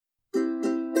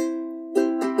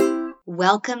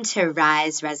Welcome to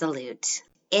Rise Resolute.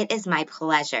 It is my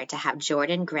pleasure to have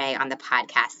Jordan Gray on the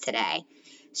podcast today.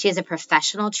 She is a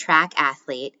professional track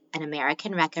athlete, an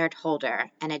American record holder,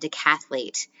 and a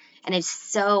decathlete. And it's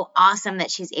so awesome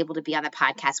that she's able to be on the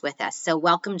podcast with us. So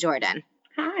welcome, Jordan.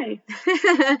 Hi.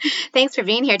 Thanks for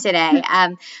being here today.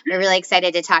 We're really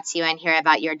excited to talk to you and hear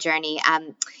about your journey.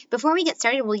 Before we get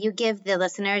started, will you give the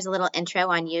listeners a little intro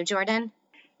on you, Jordan?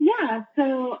 Yeah,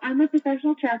 so I'm a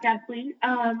professional track athlete.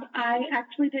 I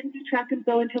actually didn't do track and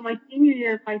field until my senior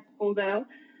year of high school, though.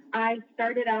 I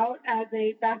started out as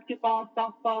a basketball,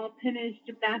 softball, tennis,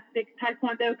 gymnastics,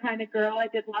 taekwondo kind of girl. I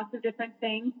did lots of different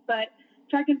things, but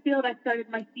track and field, I started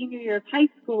my senior year of high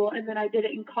school, and then I did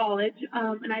it in college.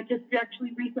 And I just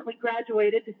actually recently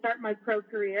graduated to start my pro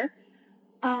career.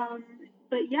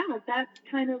 But yeah, that's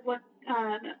kind of what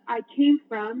I came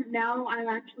from. Now I'm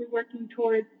actually working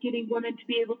towards getting women to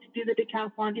be able to do the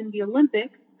decathlon in the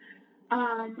Olympics.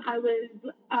 I was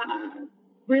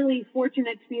really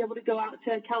fortunate to be able to go out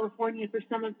to California for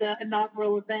some of the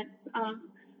inaugural events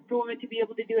for women to be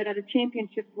able to do it at a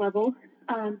championship level.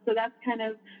 So that's kind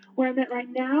of where I'm at right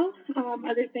now.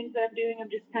 Other things that I'm doing, I'm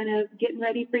just kind of getting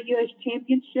ready for U.S.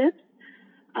 championships.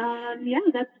 Yeah,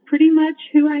 that's pretty much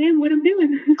who I am, what I'm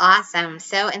doing. Awesome.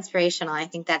 So inspirational. I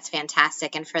think that's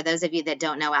fantastic. And for those of you that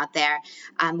don't know out there,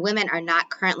 women are not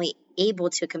currently able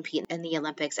to compete in the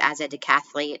Olympics as a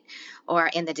decathlete or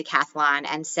in the decathlon.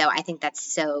 And so I think that's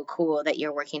so cool that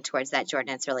you're working towards that,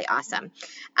 Jordan. It's really awesome.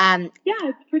 Yeah,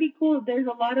 it's pretty cool. There's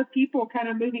a lot of people kind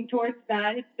of moving towards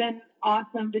that. It's been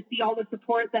awesome to see all the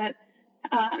support that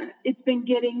it's been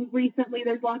getting recently.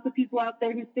 There's lots of people out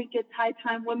there who think it's high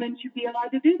time women should be allowed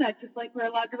to do that, just like we're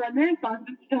allowed to run marathons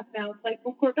and stuff now. It's like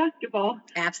full court basketball.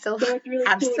 Absolutely. So it's really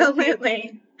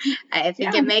Absolutely. Cool. I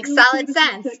think it makes really solid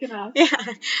sense.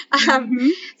 Yeah.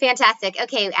 Fantastic.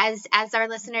 Okay. As our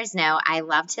listeners know, I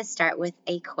love to start with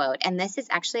a quote, and this is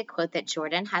actually a quote that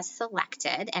Jordan has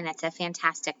selected, and it's a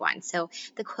fantastic one. So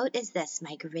the quote is this,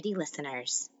 my gritty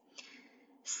listeners: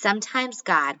 sometimes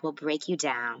God will break you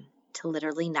down to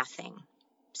literally nothing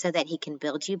so that he can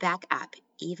build you back up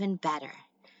even better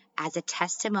as a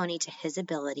testimony to his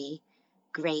ability,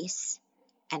 grace,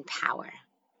 and power.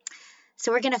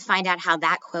 So we're going to find out how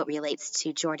that quote relates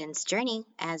to Jordan's journey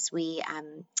as we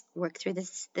work through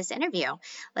this interview.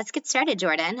 Let's get started,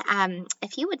 Jordan.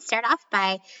 If you would start off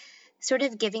by sort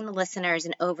of giving the listeners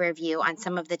an overview on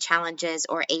some of the challenges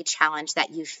or a challenge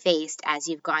that you've faced as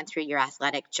you've gone through your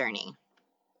athletic journey.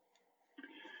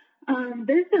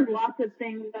 There's been lots of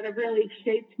things that have really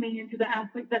shaped me into the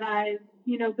athlete that I,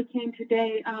 became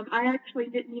today. I actually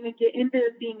didn't even get into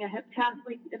being a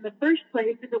heptathlete in the first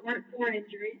place if it weren't for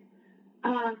injuries.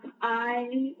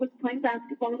 I was playing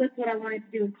basketball. That's what I wanted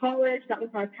to do in college. That was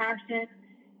my passion.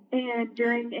 And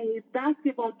during a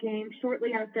basketball game,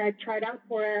 shortly after I tried out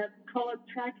for a college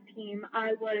track team,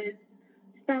 I was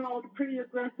fouled pretty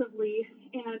aggressively,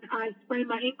 and I sprained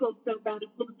my ankle so bad it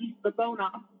blew a piece of the bone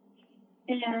off.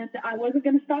 And I wasn't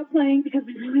going to stop playing because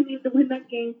we really needed to win that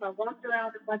game. So I walked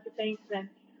around a bunch of things, and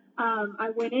I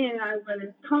went in. I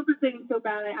was compensating so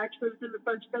bad, I actually, within the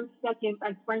first 30 seconds,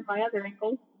 I sprained my other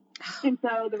ankle. And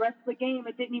so the rest of the game,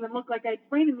 it didn't even look like I'd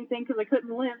sprained anything because I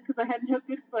couldn't limp because I had no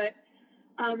good foot.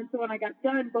 And so when I got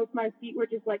done, both my feet were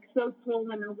just like so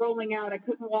swollen and rolling out. I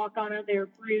couldn't walk on them. They were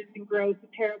bruised and gross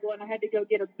and terrible. And I had to go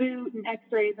get a boot and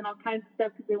x-rays and all kinds of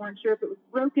stuff because they weren't sure if it was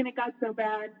broken. It got so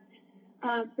bad.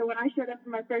 So when I showed up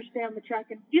for my first day on the track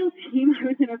and field team, I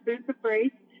was in a boot and brace,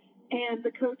 and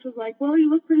the coach was like, well, you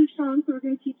look pretty strong, so we're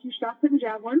going to teach you shot put and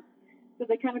javelin. So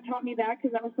they kind of taught me that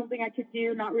because that was something I could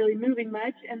do, not really moving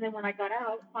much. And then when I got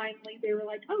out, finally, they were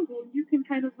like, oh, well, you can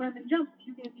kind of run and jump.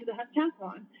 You can do the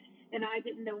heptathlon. And I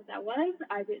didn't know what that was.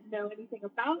 I didn't know anything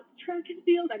about track and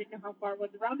field. I didn't know how far it was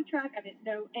around the track. I didn't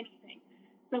know anything.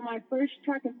 So my first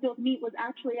track and field meet was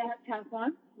actually a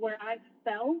heptathlon where I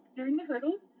fell during the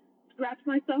hurdles. Scratched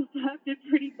myself up, did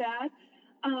pretty bad.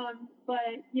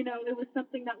 But, it was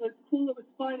something that was cool. It was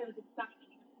fun. It was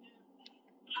exciting.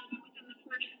 Within the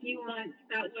first few months,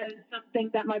 that was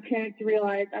something that my parents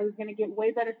realized. I was going to get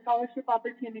way better scholarship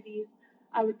opportunities.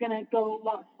 I was going to go a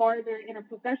lot farther in a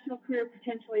professional career,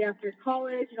 potentially after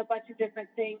college, and a bunch of different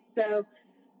things. So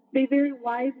they very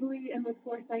wisely and with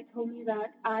foresight told me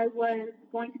that I was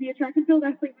going to be a track and field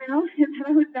athlete now, and that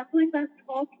I was not playing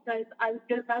basketball because I was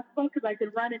good at basketball because I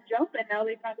could run and jump, and now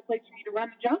they found a place for me to run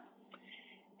and jump.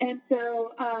 And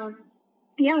so,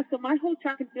 so my whole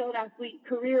track and field athlete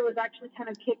career was actually kind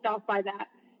of kicked off by that.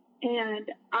 And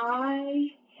I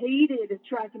hated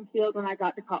track and field when I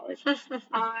got to college.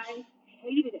 I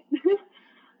hated it.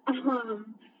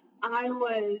 I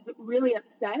was really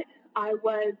upset. I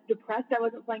was depressed. I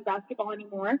wasn't playing basketball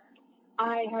anymore.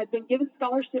 I had been given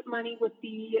scholarship money with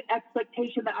the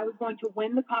expectation that I was going to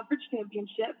win the conference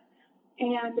championship.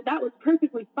 And that was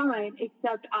perfectly fine,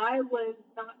 except I was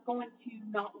not going to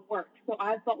not work. So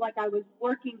I felt like I was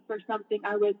working for something.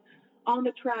 I was on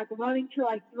the track running till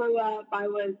I threw up. I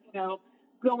was,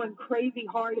 going crazy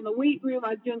hard in the weight room. I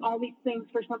was doing all these things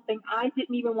for something I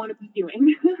didn't even want to be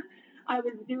doing. I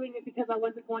was doing it because I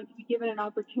wasn't going to be given an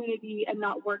opportunity and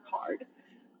not work hard.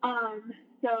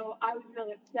 So I was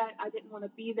really upset. I didn't want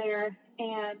to be there.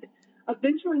 And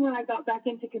eventually when I got back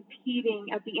into competing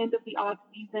at the end of the off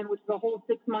season, which was a whole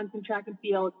 6 months in track and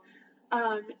field,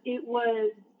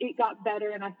 it got better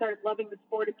and I started loving the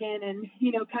sport again and,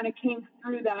 kind of came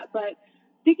through that. But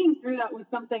sticking through that was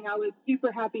something I was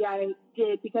super happy I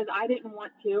did because I didn't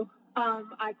want to.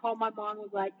 I called my mom,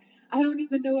 was like, I don't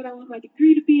even know what I want my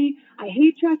degree to be. I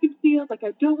hate track and field. Like,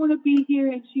 I don't want to be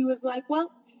here. And she was like,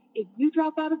 well, if you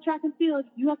drop out of track and field,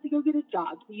 you have to go get a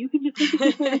job. So you can just think of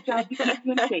this as a job to keep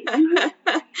you in shape. I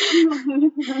was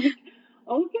like,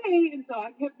 okay. And so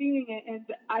I kept doing it. And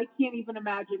I can't even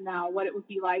imagine now what it would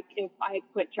be like if I had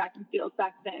quit track and field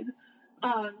back then.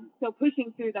 So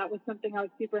pushing through that was something I was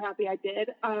super happy I did.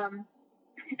 And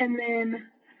then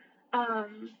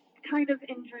kind of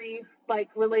injury, like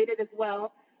related as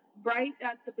well. Right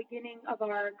at the beginning of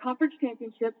our conference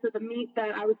championship, so the meet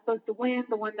that I was supposed to win,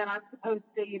 the one that I'm supposed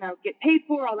to, get paid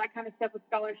for, all that kind of stuff with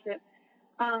scholarship,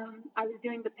 I was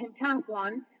doing the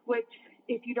pentathlon, which,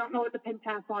 if you don't know what the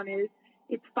pentathlon is,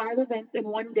 it's 5 events in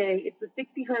one day. It's the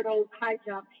 60 hurdles, high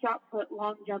jump, shot put,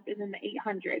 long jump, and then the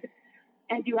 800.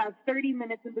 And you have 30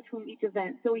 minutes in between each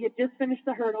event. So we had just finished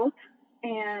the hurdles,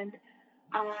 and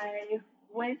I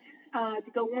went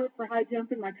to go warm up for high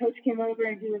jump, and my coach came over,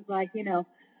 and he was like,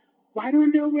 well, I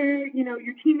don't know where,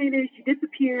 your teammate is. She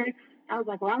disappeared. I was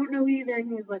like, well, I don't know either. And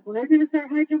he was like, well, they're going to start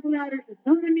high jump without her, so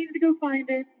someone needed to go find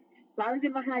her. So I was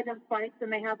in my high jump spikes,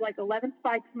 and they have like 11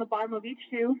 spikes in the bottom of each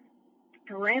shoe.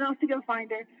 I ran off to go find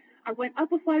her. I went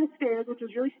up a flight of stairs, which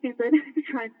was really stupid, to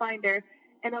try and find her.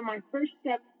 And on my first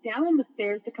step down the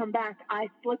stairs to come back, I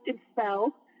slipped and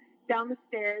fell down the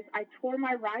stairs. I tore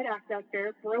my right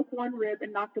adductor, broke one rib,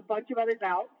 and knocked a bunch of others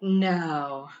out.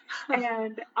 No.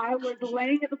 And I was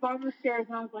laying at the bottom of the stairs,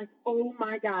 and I was like, oh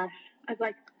my gosh. I was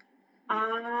like,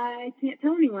 I can't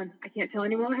tell anyone. I can't tell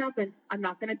anyone what happened. I'm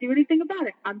not going to do anything about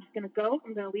it. I'm just going to go.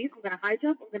 I'm going to leave. I'm going to high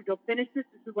jump. I'm going to go finish this.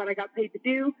 This is what I got paid to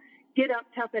do. Get up,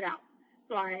 tough it out.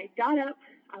 So I got up,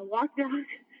 I walked out,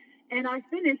 and I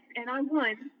finished, and I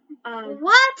won.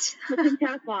 What? The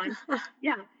pentathlon.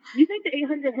 Yeah. You think the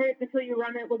 800 hurts until you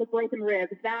run it with a broken rib.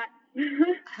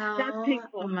 That's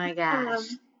painful. Oh my gosh.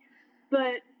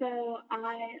 But so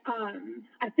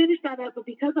I finished that up, but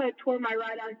because I had torn my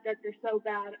right adductor so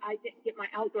bad, I didn't get my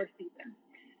outdoor season.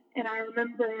 And I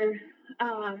remember,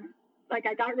 I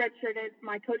got redshirted.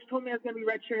 My coach told me I was going to be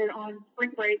redshirted on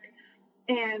spring break.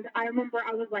 And I remember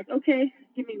I was like, okay,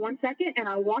 give me 1 second. And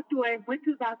I walked away, went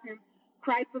to the bathroom,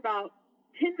 cried for about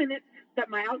 10 minutes that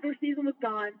my outdoor season was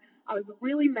gone. I was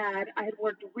really mad. I had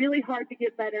worked really hard to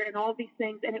get better and all these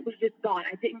things, and it was just gone.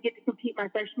 I didn't get to compete my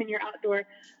freshman year outdoor.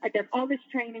 I'd done all this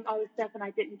training, all this stuff, and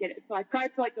I didn't get it. So I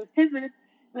cried for like those 10 minutes,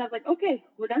 and I was like, okay,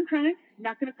 we're done crying. I'm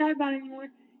not going to cry about it anymore.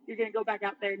 You're going to go back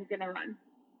out there and you're going to run,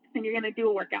 and you're going to do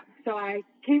a workout. So I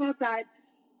came outside,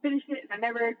 finished it, and I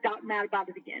never got mad about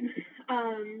it again.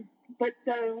 But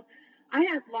so I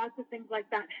had lots of things like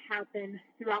that happen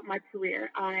throughout my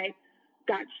career. I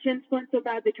got shin splints so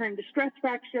bad they turned into stress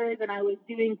fractures, and I was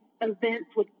doing events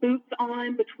with boots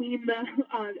on between the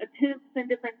attempts and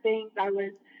different things. I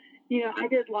was,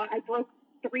 I broke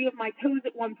 3 of my toes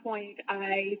at one point.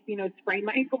 I, sprained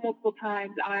my ankle multiple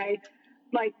times.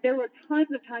 There were tons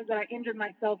of times that I injured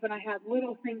myself, and I had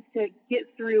little things to get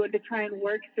through and to try and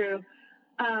work through.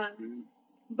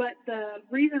 But the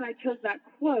reason I chose that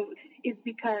quote is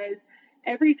because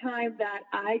every time that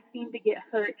I seemed to get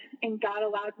hurt and God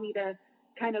allowed me to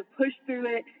kind of push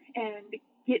through it and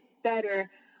get better,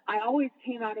 I always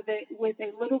came out of it with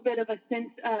a little bit of a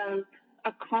sense of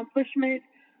accomplishment,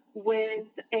 with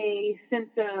a sense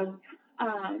of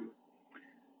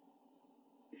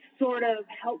sort of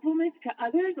helpfulness to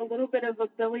others, a little bit of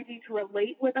ability to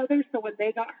relate with others. So when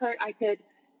they got hurt, I could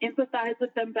empathize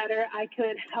with them better. I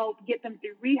could help get them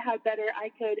through rehab better. I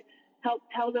could help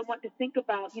tell them what to think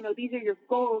about. These are your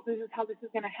goals. This is how this is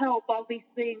going to help, all these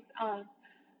things.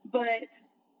 But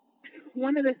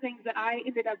one of the things that I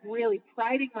ended up really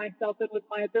priding myself in was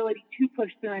my ability to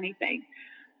push through anything.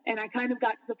 And I kind of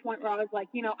got to the point where I was like,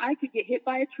 I could get hit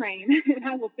by a train and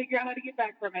I will figure out how to get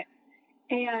back from it.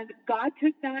 And God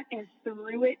took that and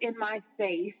threw it in my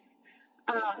face.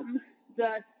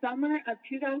 The summer of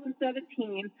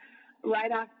 2017,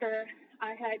 right after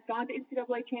I had gone to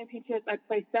NCAA championships. I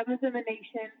placed 7th in the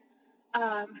nation.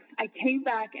 I came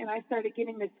back and I started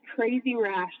getting this crazy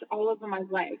rash all over my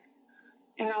legs.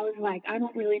 And I was like, I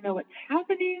don't really know what's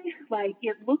happening. Like,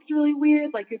 it looks really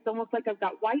weird. Like, it's almost like I've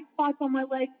got white spots on my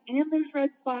legs and there's red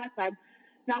spots. I'm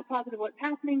not positive what's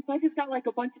happening. So I just got like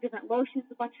a bunch of different lotions,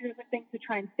 a bunch of different things to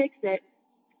try and fix it.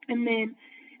 And then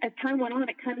as time went on,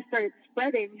 it kind of started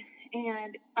spreading.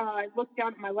 And I looked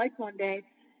down at my legs one day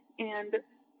and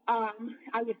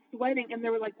I was sweating and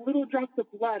there were like little drops of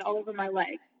blood all over my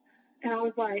legs. And I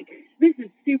was like, this is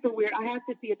super weird. I have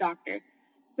to see a doctor.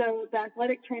 So the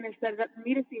athletic trainer set it up for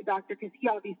me to see a doctor because he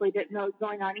obviously didn't know what was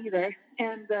going on either.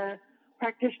 And the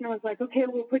practitioner was like, okay,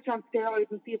 we'll put you on steroids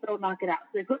and see if it'll knock it out.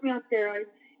 So they put me on steroids.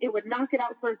 It would knock it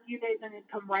out for a few days and it'd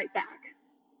come right back.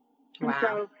 Wow. And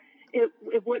so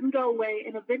it wouldn't go away.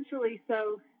 And eventually,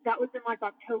 so that was in like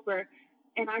October.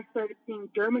 And I started seeing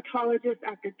dermatologist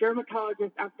after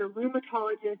dermatologist after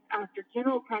rheumatologist after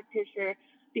general practitioner,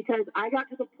 because I got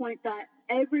to the point that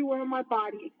everywhere on my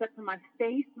body, except for my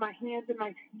face, my hands, and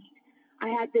my feet, I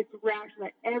had this rash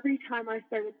that every time I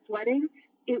started sweating,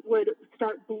 it would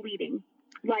start bleeding.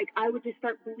 Like, I would just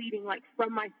start bleeding, like,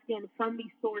 from my skin, from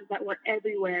these sores that were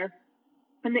everywhere.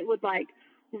 And it would, like,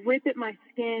 rip at my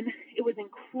skin. It was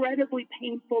incredibly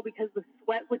painful because the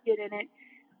sweat would get in it.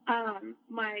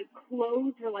 My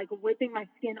clothes were, like, ripping my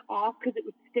skin off because it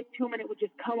would stick to them and it would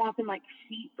just come off in, like,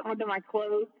 sheets onto my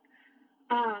clothes.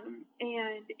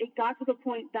 And it got to the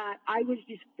point that I was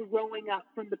just throwing up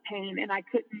from the pain and I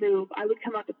couldn't move. I would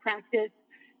come out to practice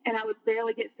and I would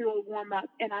barely get through a warm up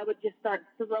and I would just start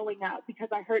throwing up because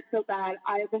I hurt so bad.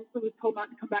 I eventually was told not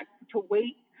to come back to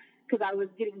weight because I was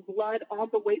getting blood on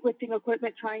the weightlifting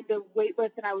equipment trying to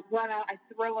weightlift, and I would run out, I'd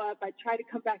throw up, I'd try to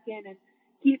come back in and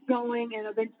keep going, and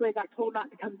eventually I got told not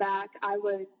to come back. I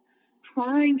was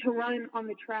trying to run on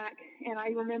the track, and I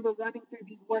remember running through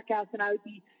these workouts and I would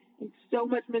be in so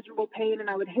much miserable pain, and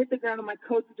I would hit the ground and my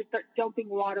coach would just start dumping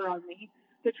water on me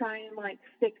to try and like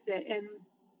fix it. And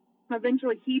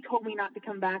eventually he told me not to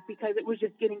come back because it was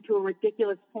just getting to a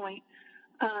ridiculous point,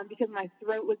 because my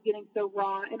throat was getting so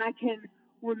raw. And I can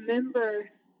remember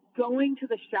going to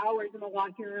the showers in the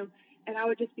locker room and I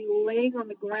would just be laying on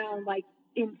the ground like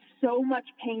in so much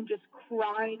pain, just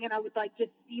crying, and I would like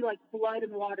just see like blood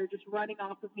and water just running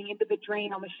off of me into the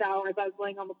drain on the shower as I was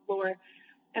laying on the floor.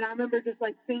 And I remember just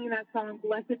like singing that song,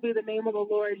 "Blessed be the name of the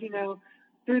Lord," you know,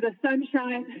 through the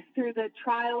sunshine, through the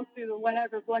trials, through the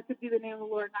whatever, blessed be the name of the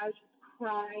Lord. And I was just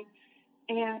crying.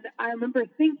 And I remember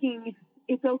thinking,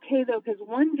 it's okay though, because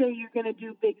one day you're going to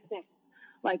do big things.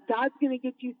 Like, God's going to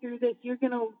get you through this. You're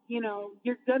going to, you know,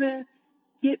 you're going to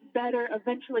get better.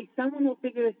 Eventually someone will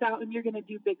figure this out and you're going to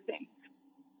do big things.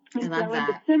 And so in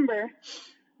December,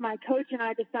 my coach and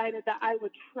I decided that I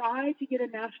would try to get a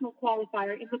national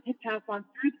qualifier in the pentathlon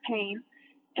through the pain,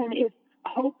 and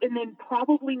and then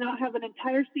probably not have an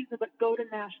entire season, but go to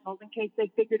nationals in case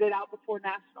they figured it out before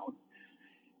nationals.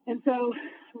 And so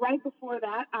right before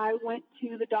that, I went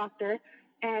to the doctor,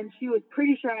 and she was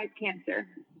pretty sure I had cancer.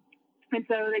 And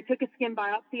so they took a skin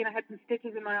biopsy, and I had some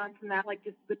stitches in my arm from that, like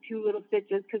just the 2 little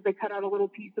stitches, because they cut out a little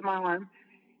piece of my arm.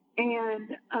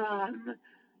 And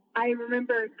I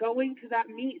remember going to that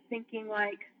meet thinking,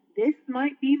 like, this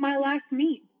might be my last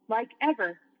meet, like,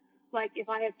 ever. Like, if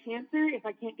I have cancer, if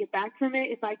I can't get back from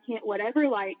it, if I can't whatever,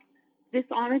 like, this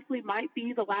honestly might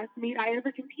be the last meet I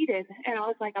ever competed. And I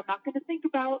was like, I'm not going to think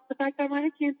about the fact that I might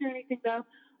have cancer or anything, though.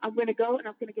 I'm going to go and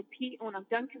I'm going to compete. And when I'm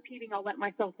done competing, I'll let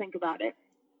myself think about it.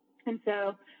 And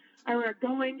so I remember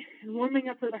going and warming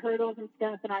up for the hurdles and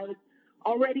stuff, and I was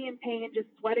already in pain, just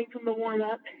sweating from the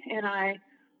warm-up, and I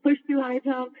pushed through high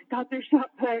jump, got through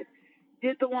shot put,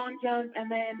 did the long jump,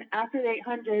 and then after the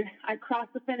 800, I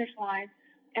crossed the finish line,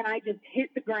 and I just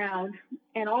hit the ground,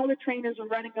 and all the trainers were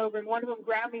running over, and one of them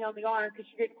grabbed me on the arm because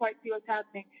she didn't quite see what was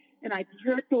happening, and I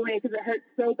jerked away because it hurt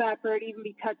so bad for her to even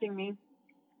be touching me.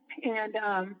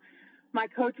 And my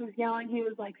coach was yelling. He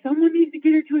was like, someone needs to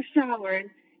get her to a shower, and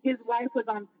his wife was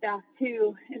on staff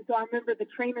too. And so I remember the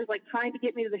trainers like trying to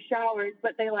get me to the showers,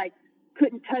 but they like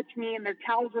couldn't touch me, and their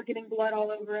towels were getting blood all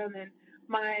over them. And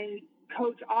my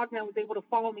coach Agna was able to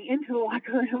follow me into the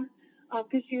locker room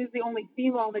because she was the only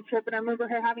female on the trip. And I remember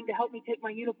her having to help me take my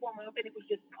uniform off, and it was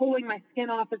just pulling my skin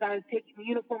off as I was taking the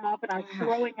uniform off, and I was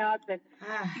throwing up, and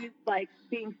she was like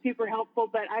being super helpful.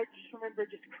 But I just remember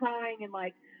just crying, and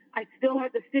like I still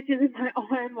had the stitches in my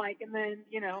arm, like, and then,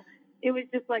 you know, it was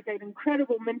just like an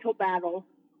incredible mental battle.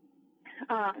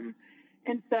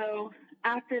 And so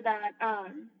after that,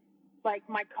 like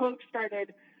my coach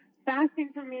started fasting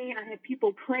for me. I had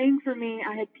people praying for me.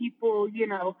 I had people, you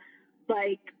know,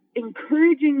 like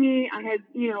encouraging me. I had,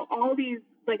 you know, all these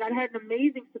like I had an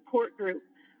amazing support group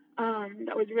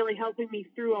that was really helping me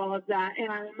through all of that.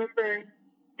 And I remember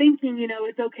thinking,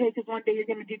 it's okay because one day you're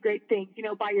going to do great things.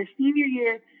 By your senior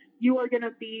year, you are going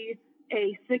to be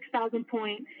a 6,000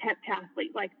 point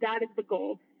heptathlete. Like that is the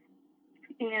goal.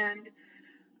 And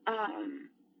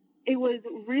it was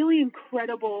really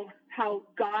incredible how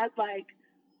God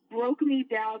broke me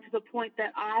down to the point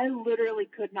that I literally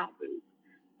could not move.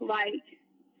 Like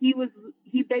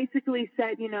he basically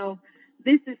said,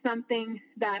 this is something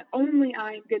that only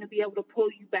I'm going to be able to pull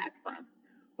you back from.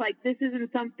 Like, this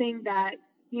isn't something that,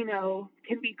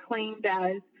 can be claimed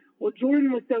as, well,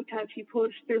 Jordan was so tough, she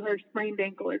pushed through her sprained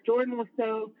ankle, or Jordan was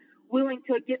so willing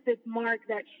to get this mark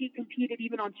that she competed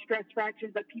even on stress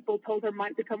fractures that people told her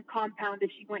might become compound if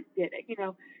she went and did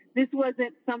it. This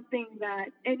wasn't something that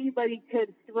anybody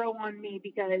could throw on me,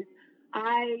 because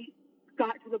I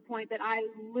got to the point that I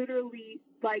literally,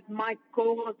 my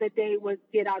goal of the day was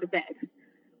get out of bed.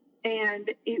 And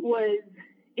it was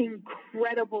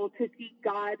incredible to see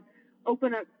God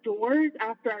open up doors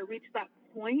after I reached that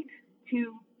point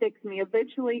to fix me.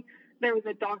 Eventually, there was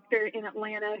a doctor in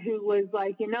Atlanta who was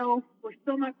like, we're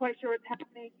still not quite sure what's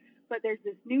happening, but there's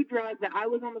this new drug that I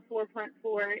was on the forefront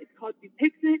for. It's called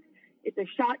Dupixent. It's a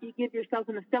shot you give yourself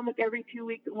in the stomach every 2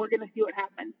 weeks, and we're going to see what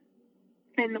happens.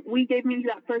 And we gave me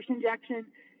that first injection,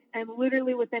 and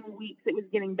literally within weeks, it was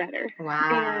getting better.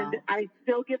 Wow. And I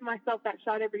still give myself that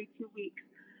shot every 2 weeks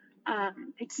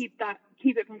to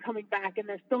keep it from coming back. And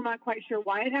they're still not quite sure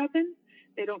why it happened.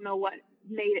 They don't know what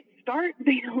made it start.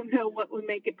 They don't know what would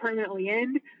make it permanently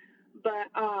end.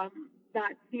 But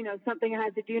that's, something I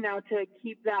had to do now to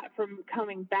keep that from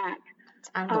coming back. It's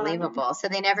unbelievable. So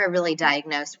they never really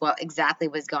diagnosed what exactly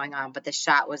was going on, but the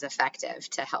shot was effective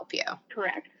to help you.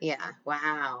 Correct. Yeah.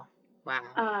 Wow.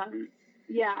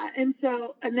 Yeah. And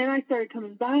then I started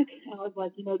coming back, and I was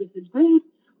like, this is great.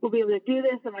 We'll be able to do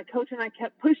this. And my coach and I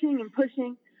kept pushing and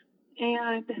pushing.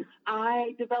 And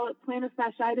I developed plantar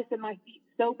fasciitis in my feet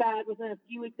so bad within a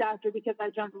few weeks after, because I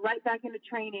jumped right back into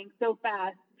training so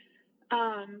fast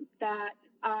that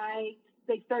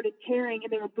they started tearing,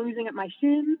 and they were bruising at my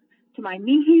shins, to my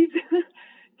knees,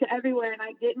 to everywhere. And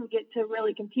I didn't get to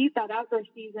really compete that outdoor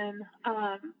season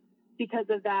because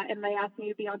of that. And they asked me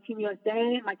to be on Team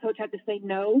USA, and my coach had to say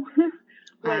no,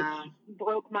 which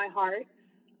broke my heart.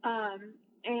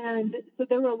 And so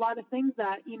there were a lot of things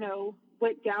that,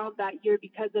 went down that year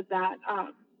because of that.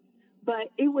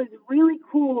 But it was really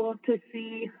cool to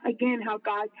see, again, how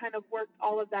God kind of worked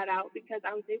all of that out, because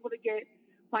I was able to get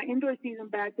my indoor season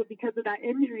back. But because of that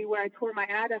injury where I tore my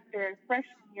adductor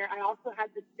freshman year, I also had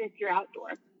this fifth year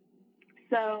outdoor.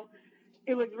 So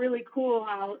it was really cool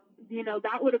how,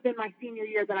 that would have been my senior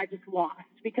year that I just lost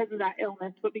because of that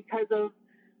illness. But because of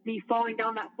me falling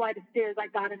down that flight of stairs, I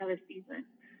got another season.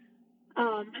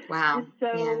 Wow. And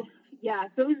so,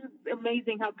 so it was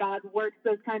amazing how God works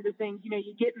those kinds of things.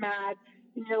 You get mad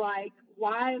and you're like,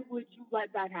 why would you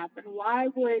let that happen? Why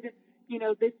would,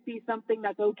 this be something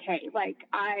that's okay? Like,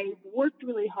 I worked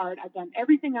really hard. I've done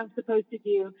everything I'm supposed to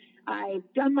do. I've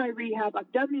done my rehab.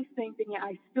 I've done these things, and yet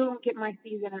I still don't get my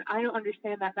season, and I don't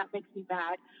understand that. That makes me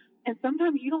mad. And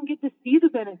sometimes you don't get to see the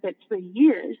benefits for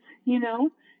years,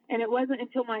 And it wasn't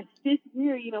until my fifth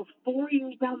year, 4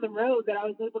 years down the road, that I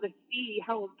was able to see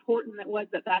how important it was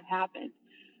that happened.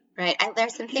 Right.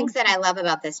 There's some things that I love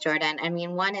about this, Jordan. I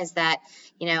mean, one is that,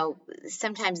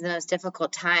 sometimes the most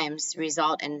difficult times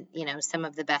result in, some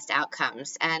of the best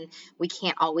outcomes. And we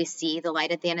can't always see the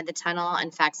light at the end of the tunnel.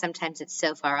 In fact, sometimes it's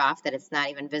so far off that it's not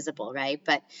even visible, right?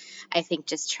 But I think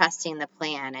just trusting the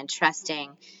plan and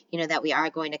trusting, that we are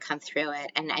going to come through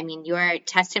it. And I mean, your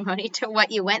testimony to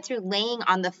what you went through, laying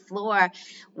on the floor,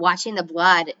 watching the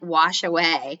blood wash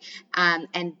away,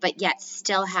 but yet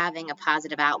still having a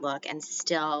positive outlook, and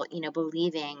still,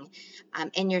 believing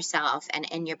in yourself and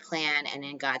in your plan and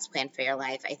in God's plan for your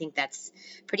life. I think that's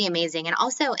pretty amazing. And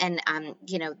also,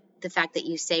 the fact that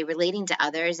you say relating to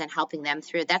others and helping them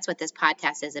through, that's what this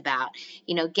podcast is about,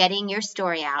 getting your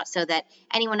story out so that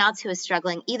anyone else who is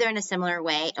struggling either in a similar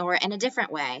way or in a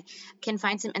different way can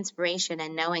find some inspiration,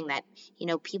 and knowing that,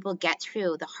 people get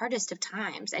through the hardest of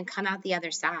times and come out the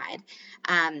other side.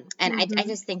 And I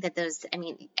just think that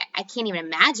I can't even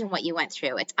imagine what you went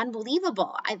through. It's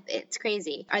unbelievable. It's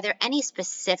crazy. Are there any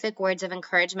specific words of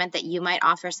encouragement that you might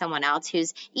offer someone else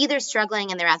who's either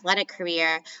struggling in their athletic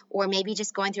career or maybe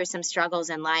just going through some struggles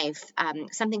in life,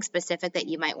 something specific that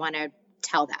you might want to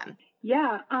tell them?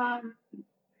 Yeah.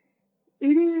 It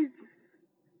is,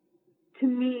 to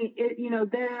me,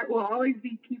 there will always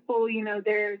be people,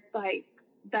 there's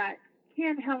that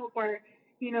can help, or,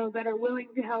 that are willing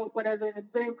to help, whatever. And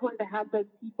it's very important to have those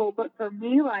people. But for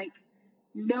me,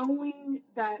 knowing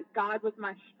that God was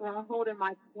my stronghold and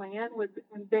my plan was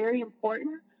very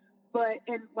important,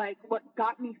 and like what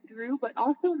got me through, but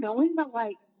also knowing that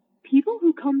like people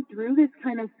who come through this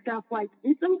kind of stuff, like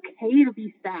it's okay to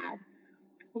be sad.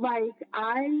 Like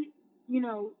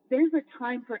there's a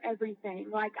time for everything.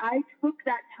 Like I took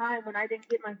that time when I didn't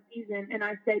get my season and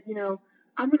I said,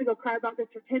 I'm going to go cry about this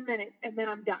for 10 minutes and then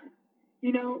I'm done.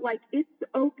 Like it's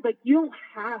okay. Like you don't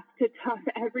have to tough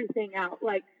everything out.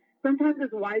 Like sometimes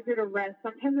it's wiser to rest.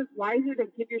 Sometimes it's wiser to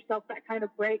give yourself that kind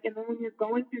of break. And then when you're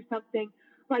going through something,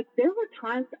 like there were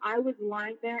times I was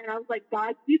lying there and I was like,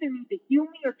 God, you either need to heal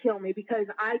me or kill me because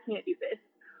I can't do this.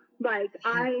 Like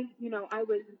I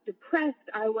was depressed.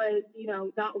 I was,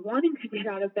 not wanting to get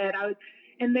out of bed.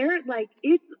 And they're like,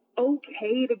 it's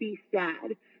okay to be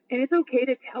sad. And it's okay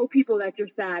to tell people that you're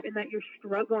sad and that you're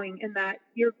struggling and that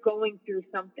you're going through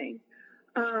something.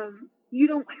 You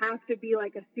don't have to be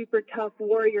like a super tough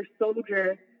warrior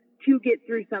soldier to get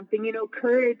through something.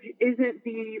 Courage isn't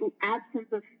the absence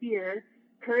of fear.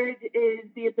 Courage is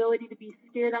the ability to be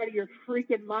scared out of your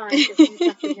freaking mind to do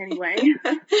something anyway.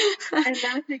 And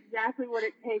that's exactly what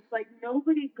it takes. Like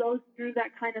nobody goes through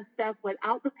that kind of stuff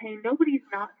without the pain. Nobody's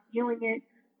not feeling it.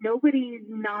 Nobody's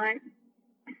not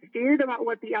scared about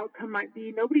what the outcome might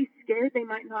be. Nobody's scared they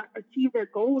might not achieve their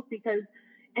goals, because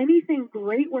anything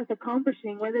great worth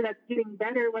accomplishing, whether that's getting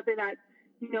better, whether that's,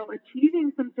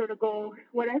 achieving some sort of goal,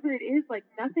 whatever it is, like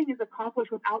nothing is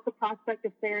accomplished without the prospect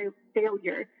of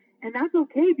failure. And that's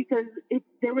okay, because if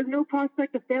there was no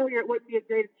prospect of failure, it wouldn't be a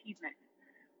great achievement.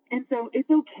 And so it's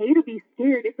okay to be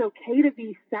scared. It's okay to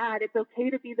be sad. It's okay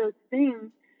to be those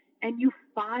things. And you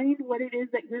find what it is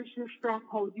that is your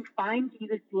stronghold. You find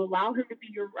Jesus. You allow him to be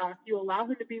your rock. You allow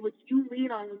him to be what you lean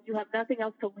on when you have nothing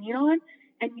else to lean on,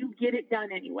 and you get it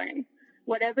done anyway.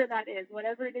 Whatever that is,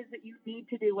 whatever it is that you need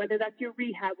to do, whether that's your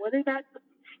rehab, whether that's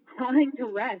trying to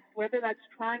rest, whether that's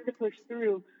trying to push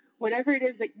through, whatever it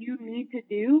is that you need to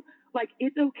do, like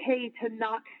it's okay to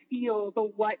not feel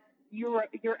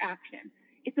your action.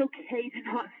 It's okay to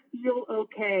not feel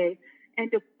okay and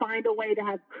to find a way to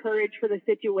have courage for the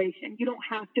situation. You don't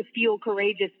have to feel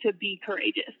courageous to be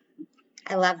courageous.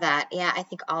 I love that. Yeah, I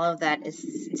think all of that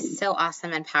is so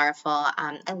awesome and powerful.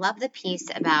 I love the piece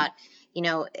about,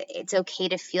 it's okay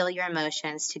to feel your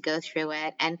emotions, to go through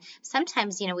it. And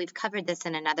sometimes, we've covered this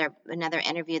in another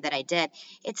interview that I did.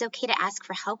 It's okay to ask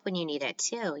for help when you need it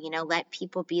too. Let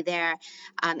people be there.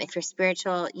 If you're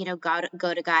spiritual,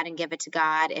 go to God and give it to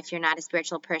God. If you're not a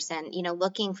spiritual person,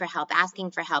 looking for help,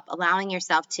 asking for help, allowing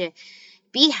yourself to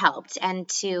be helped, and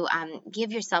to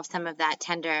give yourself some of that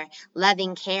tender,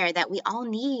 loving care that we all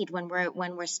need when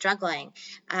we're struggling.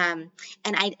 And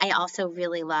I also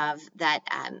really love that,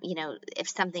 if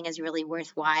something is really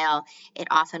worthwhile, it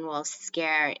often will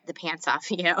scare the pants off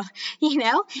you,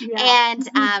 Yeah. And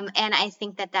I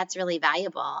think that that's really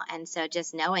valuable. And so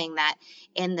just knowing that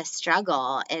in the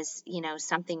struggle is,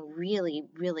 something really,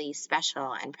 really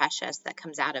special and precious that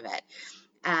comes out of it.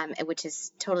 Which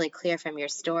is totally clear from your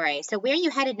story. So where are you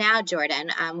headed now,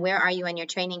 Jordan? Where are you in your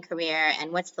training career,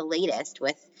 and what's the latest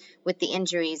with the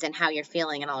injuries and how you're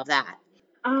feeling and all of that?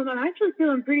 I'm actually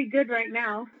feeling pretty good right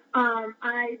now.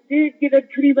 I did get a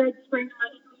pretty bad sprain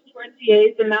in my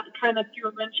NCAs, and that kind of threw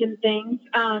a wrench in things.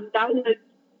 That was,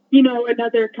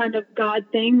 another kind of God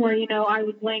thing where, I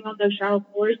was laying on those shower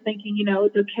floors thinking,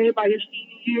 it's okay by your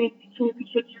senior year in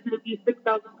championship, you're going to be a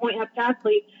 6,000 point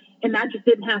heptathlete, and that just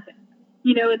didn't happen.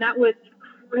 And that was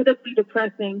incredibly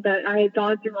depressing that I had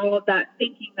gone through all of that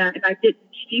thinking that, and I didn't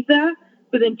achieve that.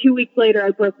 But then 2 weeks later,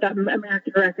 I broke that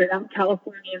American record out in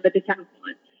California in the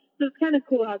decathlon. So it's kind of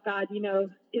cool how God,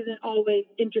 isn't always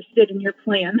interested in your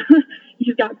plan.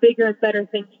 He's got bigger and better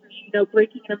things for you.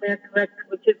 Breaking an American record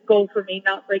was his goal for me,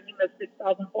 not breaking those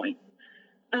 6,000 points.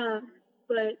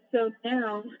 But so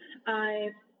now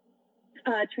I'm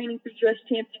training for U.S.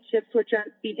 championships, which are at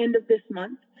the end of this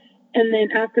month. And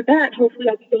then after that, hopefully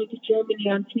I'll be going to Germany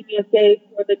on Team USA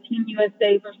for the Team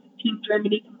USA versus Team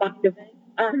Germany combined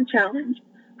event challenge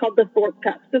called the Thorpe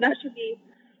Cup. So that should be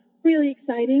really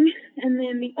exciting. And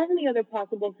then the only other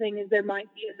possible thing is there might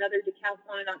be another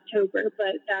decathlon in October,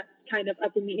 but that's kind of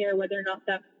up in the air whether or not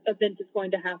that event is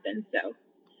going to happen. So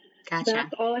Gotcha.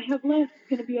 That's all I have left. It's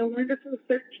going to be a wonderful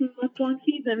 13-month-long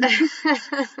season.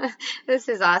 This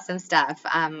is awesome stuff.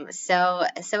 So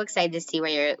excited to see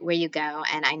where you go,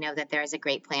 and I know that there is a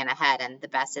great plan ahead, and the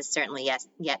best is certainly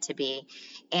yet to be.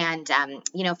 And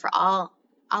for all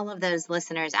all of those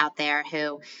listeners out there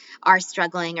who are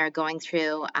struggling or going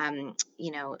through,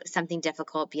 something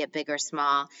difficult, be it big or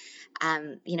small,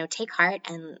 take heart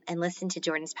and listen to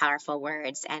Jordan's powerful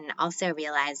words, and also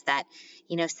realize that,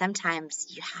 sometimes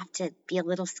you have to be a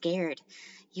little scared.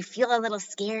 You feel a little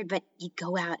scared, but you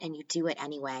go out and you do it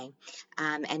anyway,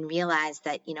 and realize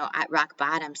that, at rock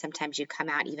bottom, sometimes you come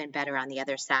out even better on the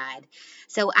other side.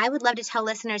 So I would love to tell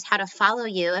listeners how to follow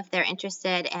you if they're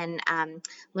interested in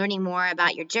learning more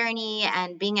about your journey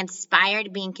and being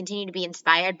inspired, continue to be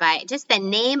inspired by just the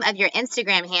name of your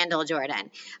Instagram handle,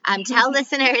 Jordan. Tell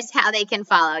listeners how they can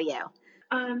follow you.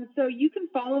 So you can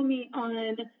follow me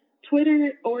on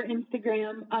Twitter or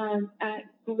Instagram at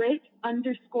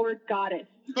grit_goddess.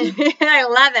 I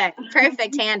love it.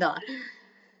 Perfect handle.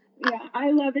 Yeah,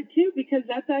 I love it too, because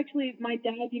that's actually my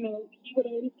dad. He would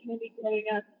always tell me growing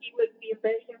up, he was the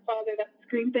embarrassing father that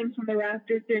screamed things from the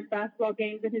rafters during basketball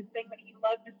games, and his thing that he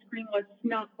loved to scream was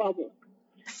snot bubble.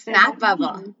 Snot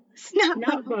bubble.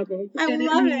 Snot bubbles. I and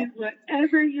love it means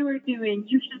whatever you are doing,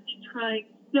 you should be trying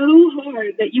so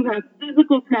hard that you have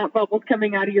physical snot bubbles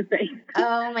coming out of your face.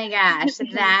 Oh my gosh,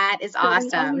 that is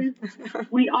awesome.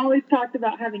 We always talked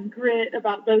about having grit,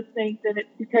 about those things, and it's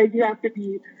because you have to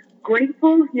be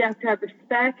grateful, you have to have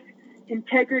respect,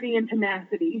 integrity, and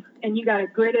tenacity, and you got to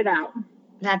grit it out.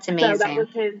 That's amazing. So that was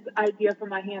his idea for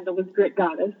my handle, was Grit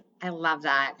Goddess. I love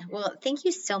that. Well, thank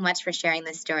you so much for sharing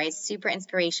this story. It's super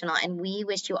inspirational, and we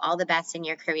wish you all the best in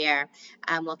your career.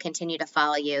 We'll continue to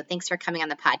follow you. Thanks for coming on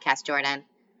the podcast, Jordan.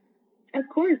 Of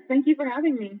course. Thank you for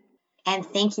having me. And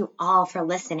thank you all for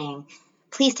listening.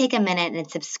 Please take a minute and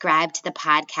subscribe to the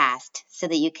podcast so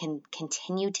that you can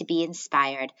continue to be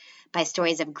inspired by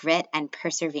stories of grit and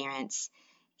perseverance.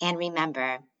 And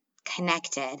remember,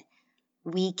 connected,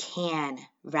 we can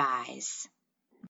rise.